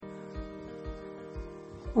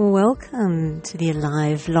Welcome to the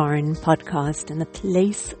Alive Loren Podcast and the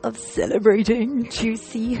place of celebrating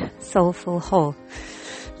juicy, soulful, whole,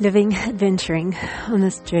 living, adventuring on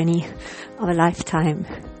this journey of a lifetime.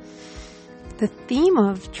 The theme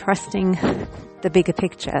of trusting the bigger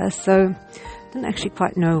picture, so I don't actually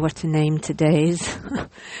quite know what to name today's.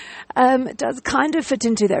 It does kind of fit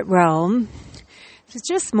into that realm. It's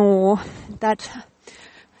just more that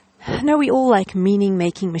I know we all like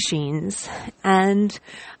meaning-making machines, and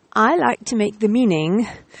I like to make the meaning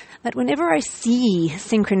that whenever I see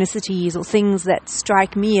synchronicities or things that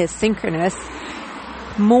strike me as synchronous,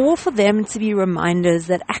 more for them to be reminders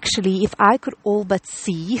that actually if I could all but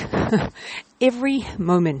see, every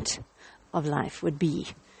moment of life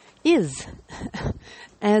is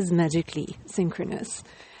as magically synchronous.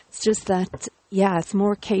 It's just that, it's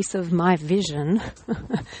more a case of my vision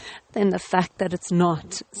than the fact that it's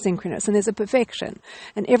not synchronous. And there's a perfection.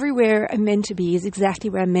 And everywhere I'm meant to be is exactly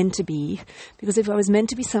where I'm meant to be. Because if I was meant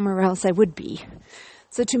to be somewhere else, I would be.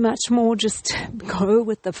 So to much more just go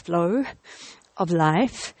with the flow of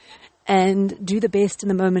life and do the best in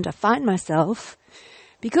the moment I find myself.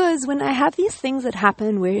 Because when I have these things that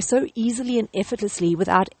happen where so easily and effortlessly,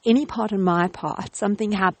 without any part on my part,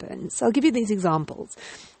 something happens. I'll give you these examples.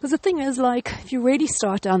 Because the thing is, if you really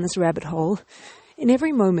start down this rabbit hole, in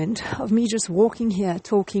every moment of me just walking here,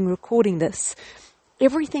 talking, recording this,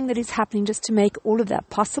 everything that is happening just to make all of that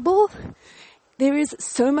possible, there is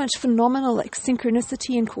so much phenomenal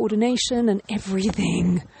synchronicity and coordination and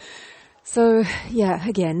everything. So,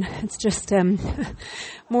 again, it's just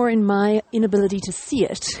more in my inability to see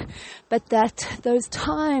it. But that those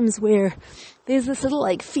times where there's this little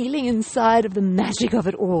feeling inside of the magic of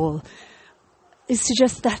it all is to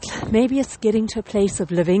just that maybe it's getting to a place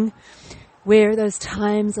of living where those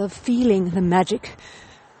times of feeling the magic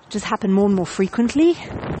just happen more and more frequently,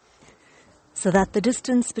 so that the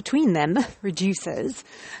distance between them reduces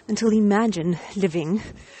until imagine living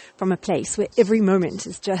from a place where every moment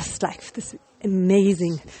is just this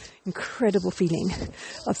amazing, incredible feeling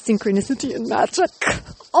of synchronicity and magic.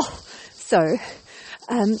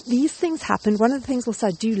 These things happen. One of the things also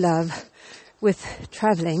I do love with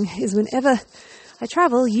traveling is whenever I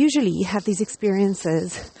travel, usually have these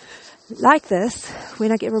experiences like this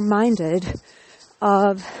when I get reminded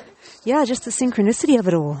of, just the synchronicity of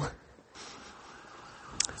it all.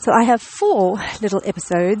 So I have 4 little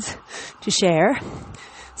episodes to share.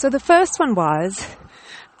 So the first one was,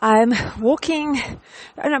 I'm walking,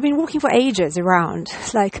 and I've been walking for ages around,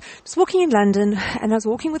 just walking in London, and I was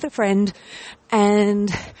walking with a friend and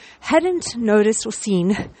hadn't noticed or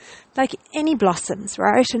seen any blossoms,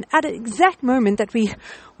 right? And at an exact moment that we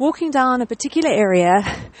walking down a particular area,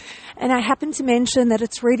 and I happened to mention that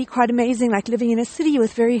it's really quite amazing, living in a city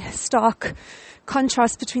with very stark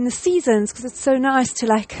contrast between the seasons, because it's so nice to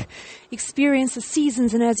experience the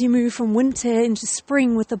seasons, and as you move from winter into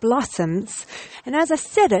spring with the blossoms. And as I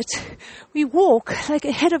said it, we walk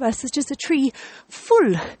ahead of us is just a tree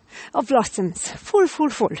full of blossoms, full.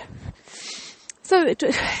 So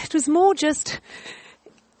it was more just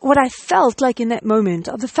what I felt in that moment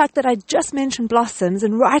of the fact that I just mentioned blossoms,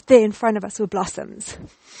 and right there in front of us were blossoms.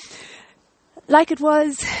 It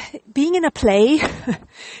was being in a play,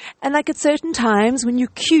 and at certain times when you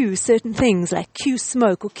cue certain things, cue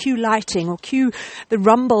smoke or cue lighting or cue the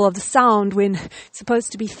rumble of the sound when it's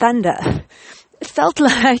supposed to be thunder, it felt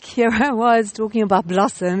like here I was talking about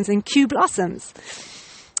blossoms and cue blossoms.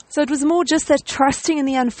 So it was more just that trusting in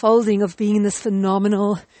the unfolding of being in this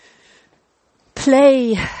phenomenal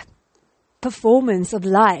play performance of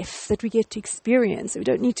life that we get to experience. We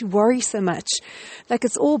don't need to worry so much.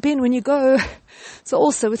 It's all been when you go. So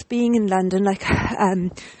also with being in London, I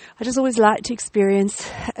just always like to experience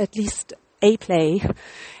at least a play.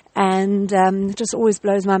 And it just always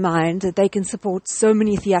blows my mind that they can support so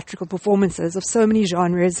many theatrical performances of so many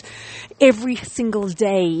genres every single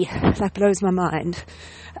day. That blows my mind.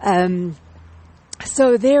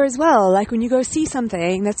 So there as well, when you go see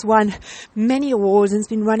something that's won many awards and has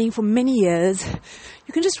been running for many years,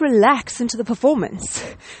 you can just relax into the performance.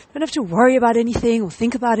 You don't have to worry about anything or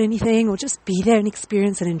think about anything, or just be there and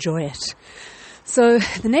experience and enjoy it. So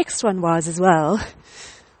the next one was as well,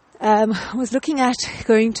 I was looking at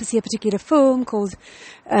going to see a particular film called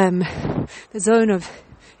The Zone of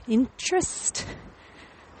Interest,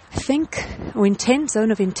 I think, or Intent,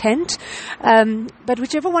 Zone of Intent. But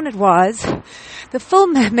whichever one it was, the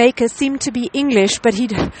filmmaker seemed to be English, but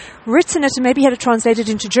he'd written it and maybe had it translated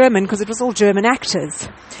into German because it was all German actors.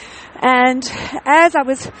 And as I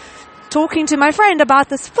was talking to my friend about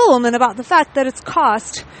this film and about the fact that it's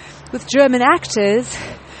cast with German actors,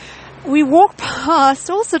 we walked past,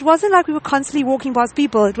 also it wasn't like we were constantly walking past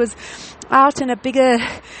people, it was out in a bigger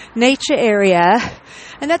nature area,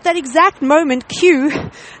 and at that exact moment, cue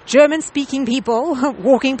German-speaking people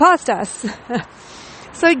walking past us.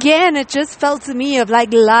 So again, it just felt to me of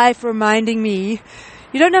like life reminding me,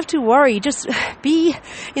 you don't have to worry, just be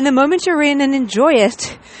in the moment you're in and enjoy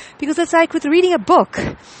it, because it's like with reading a book,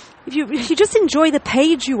 if you just enjoy the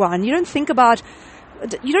page you're on, you don't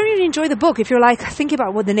really enjoy the book if you're like thinking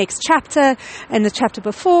about what the next chapter and the chapter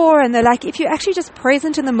before, and they're like, if you're actually just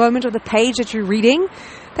present in the moment of the page that you're reading,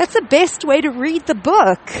 that's the best way to read the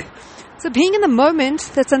book. So being in the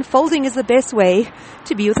moment that's unfolding is the best way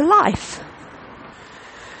to be with life.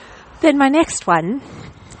 Then my next one,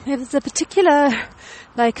 there was a particular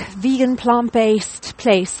like vegan plant-based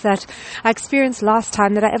place that I experienced last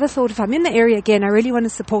time that I ever thought if I'm in the area again, I really want to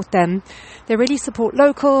support them. They really support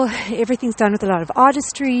local. Everything's done with a lot of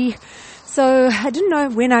artistry. So I didn't know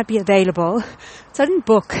when I'd be available. So I didn't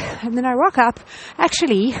book. And then I rock up.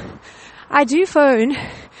 Actually, I do phone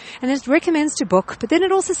and it recommends to book, but then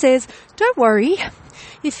it also says, don't worry.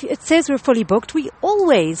 If it says we're fully booked, we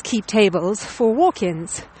always keep tables for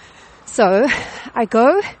walk-ins. So I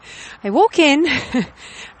go, I walk in,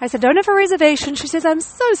 I said, don't have a reservation. She says, I'm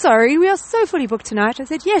so sorry, we are so fully booked tonight. I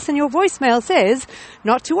said, yes, and your voicemail says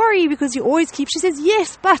not to worry because you always keep. She says,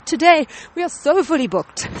 yes, but today we are so fully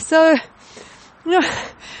booked. So,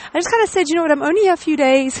 I just kind of said, you know what, I'm only here a few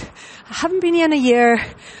days. I haven't been here in a year.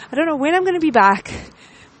 I don't know when I'm going to be back.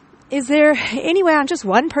 Is there any way I'm just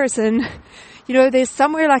one person? There's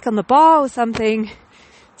somewhere like on the bar or something.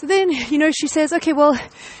 So then, she says, okay, well,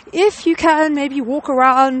 if you can maybe walk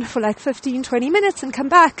around for like 15, 20 minutes and come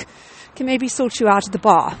back, can maybe sort you out at the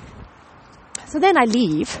bar. So then I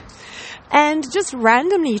leave and just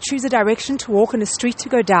randomly choose a direction to walk on a street to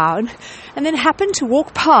go down, and then happen to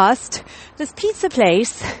walk past this pizza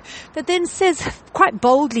place that then says quite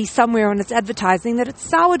boldly somewhere on its advertising that it's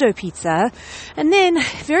sourdough pizza, and then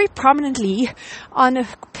very prominently on a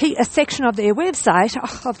section of their website,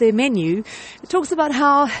 of their menu, it talks about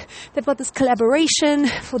how they've got this collaboration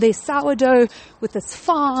for their sourdough with this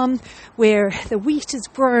farm where the wheat is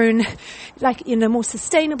grown like in a more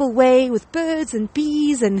sustainable way with birds and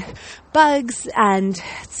bees and bugs and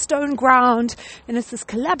stone ground, and it's this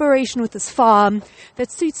collaboration with this farm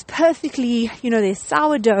that suits perfectly, their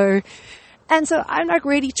sourdough. And so I'm like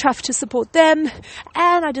really chuffed to support them,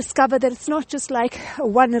 and I discovered that it's not just like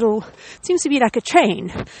it seems to be like a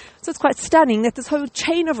chain. So it's quite stunning that this whole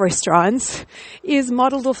chain of restaurants is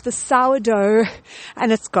modeled off the sourdough,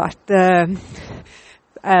 and it's got the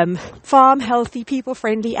farm healthy, people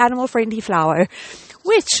friendly, animal friendly flour,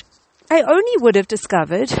 which I only would have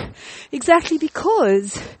discovered exactly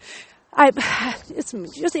because it's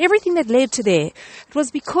just everything that led to there. It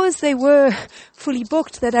was because they were fully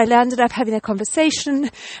booked that I landed up having that conversation,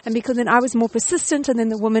 and because then I was more persistent, and then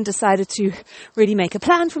the woman decided to really make a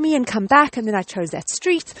plan for me and come back, and then I chose that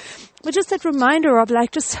street. But just that reminder of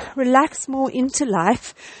like, just relax more into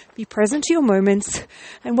life, be present to your moments,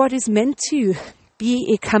 and what is meant to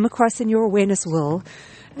be come across in your awareness will,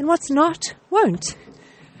 and what's not won't.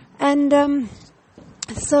 And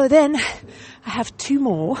so then I have two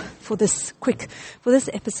more for this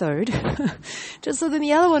episode. Just so then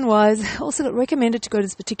the other one was also got recommended to go to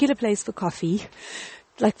this particular place for coffee,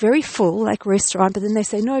 like very full, like restaurant, but then they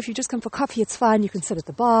say, no, if you just come for coffee, it's fine. You can sit at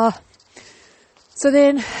the bar. So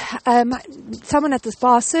then, someone at this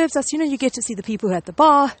bar serves us, you get to see the people who are at the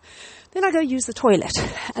bar. Then I go use the toilet,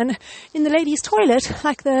 and in the ladies' toilet,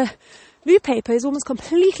 like the loo paper is almost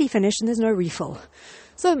completely finished and there's no refill.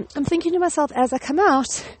 So I'm thinking to myself as I come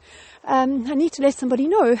out, I need to let somebody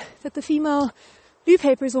know that the female loo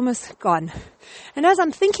paper is almost gone. And as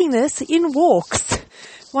I'm thinking this, in walks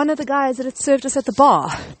one of the guys that had served us at the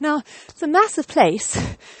bar. Now, it's a massive place.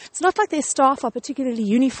 It's not like their staff are particularly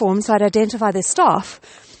uniform, so I'd identify their staff.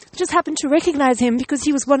 I just happened to recognize him because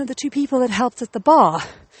he was one of the two people that helped at the bar.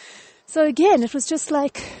 So again, it was just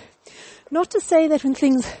like, not to say that when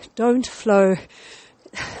things don't flow,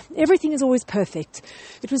 everything is always perfect.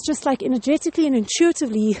 It was just like energetically and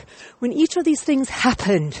intuitively, when each of these things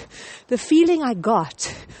happened, the feeling I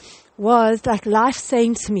got was like life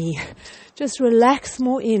saying to me, just relax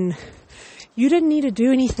more in. You didn't need to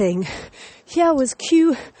do anything. Here was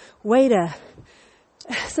cue, waiter.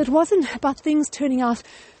 So it wasn't about things turning out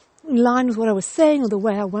in line with what I was saying or the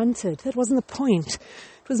way I wanted. That wasn't the point.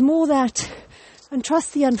 It was more that, and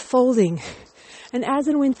trust the unfolding. And as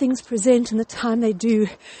and when things present and the time they do,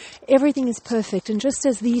 everything is perfect. And just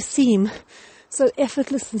as these seem so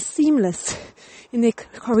effortless and seamless in their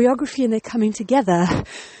choreography and their coming together,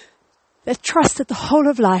 that trust that the whole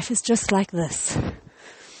of life is just like this.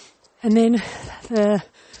 And then the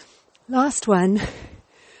last one,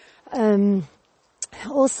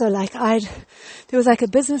 also there was like a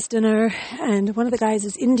business dinner, and one of the guys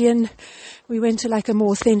is Indian. We went to like a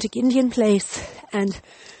more authentic Indian place, and there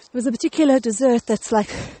was a particular dessert that's like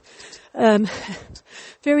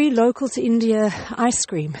very local to India, ice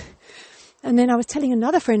cream. And then I was telling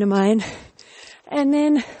another friend of mine, and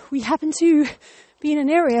then we happened to be in an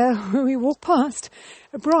area where we walk past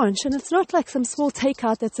a branch, and it's not like some small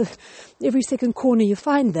takeout that's every second corner you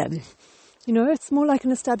find them. You know, it's more like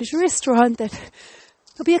an established restaurant that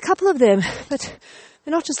there'll be a couple of them, but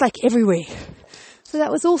they're not just like everywhere. So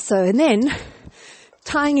that was also, and then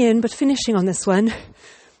tying in, but finishing on this one,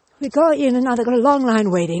 we go in and now they've got a long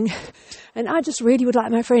line waiting, and I just really would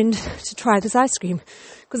like my friend to try this ice cream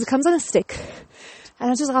because it comes on a stick, and I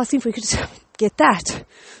was just asking if we could get that.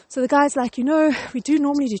 So the guy's like, you know, we do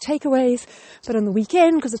normally do takeaways, but on the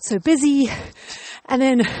weekend, because it's so busy. And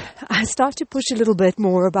then I start to push a little bit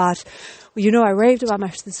more about, well, you know, I raved about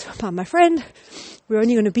my friend. We're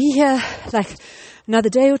only going to be here like another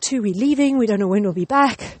day or two. We're leaving. We don't know when we'll be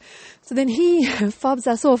back. So then he fobs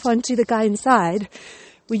us off onto the guy inside,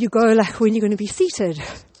 where you go like when you're going to be seated.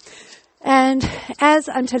 And as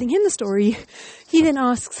I'm telling him the story, he then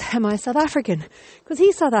asks, am I South African? Because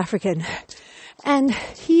he's South African. And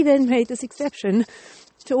he then made this exception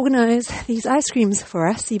to organize these ice creams for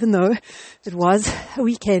us, even though it was a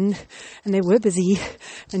weekend and they were busy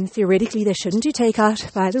and theoretically they shouldn't do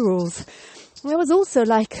takeout by the rules. And it was also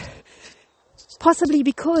like, possibly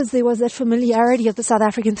because there was that familiarity of the South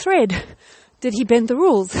African thread, did he bend the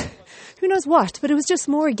rules? Who knows what, but it was just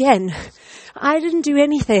more again. I didn't do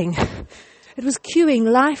anything. It was queuing.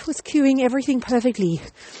 Life was queuing everything perfectly.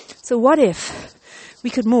 So what if we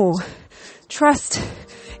could more trust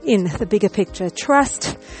in the bigger picture,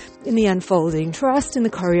 trust in the unfolding, trust in the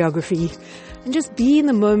choreography, and just be in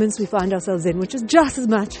the moments we find ourselves in, which is just as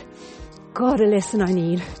much, God, a lesson I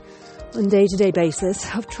need on a day-to-day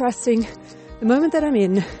basis of trusting the moment that I'm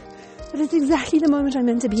in, that it's exactly the moment I'm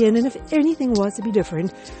meant to be in, and if anything was to be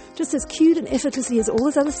different, just as cute and effortlessly as all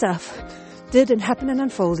this other stuff did and happened and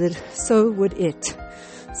unfolded, so would it.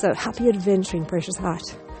 So happy adventuring, precious heart.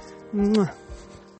 Mwah.